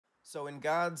So in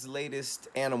God's latest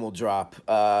animal drop,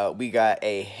 we got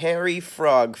a hairy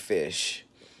frogfish.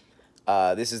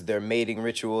 This is their mating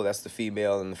ritual. That's the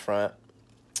female in the front.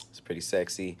 It's pretty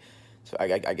sexy. So I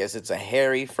guess it's a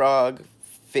hairy frog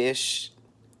fish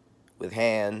with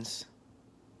hands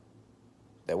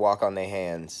that walk on their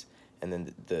hands, and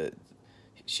then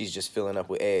she's just filling up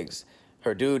with eggs.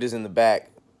 Her dude is in the back,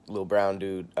 little brown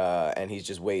dude, and he's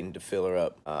just waiting to fill her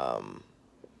up.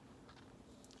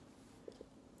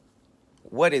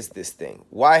 What is this thing?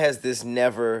 Why has this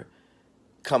never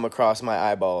come across my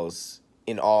eyeballs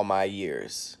in all my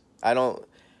years?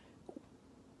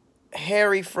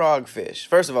 Hairy frogfish.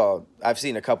 First of all, I've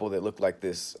seen a couple that look like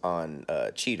this on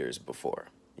Cheaters before.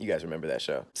 You guys remember that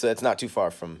show? So it's not too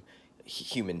far from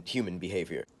human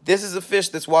behavior. This is a fish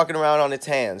that's walking around on its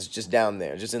hands, just down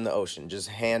there, just in the ocean, just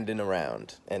handing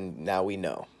around. And now we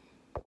know.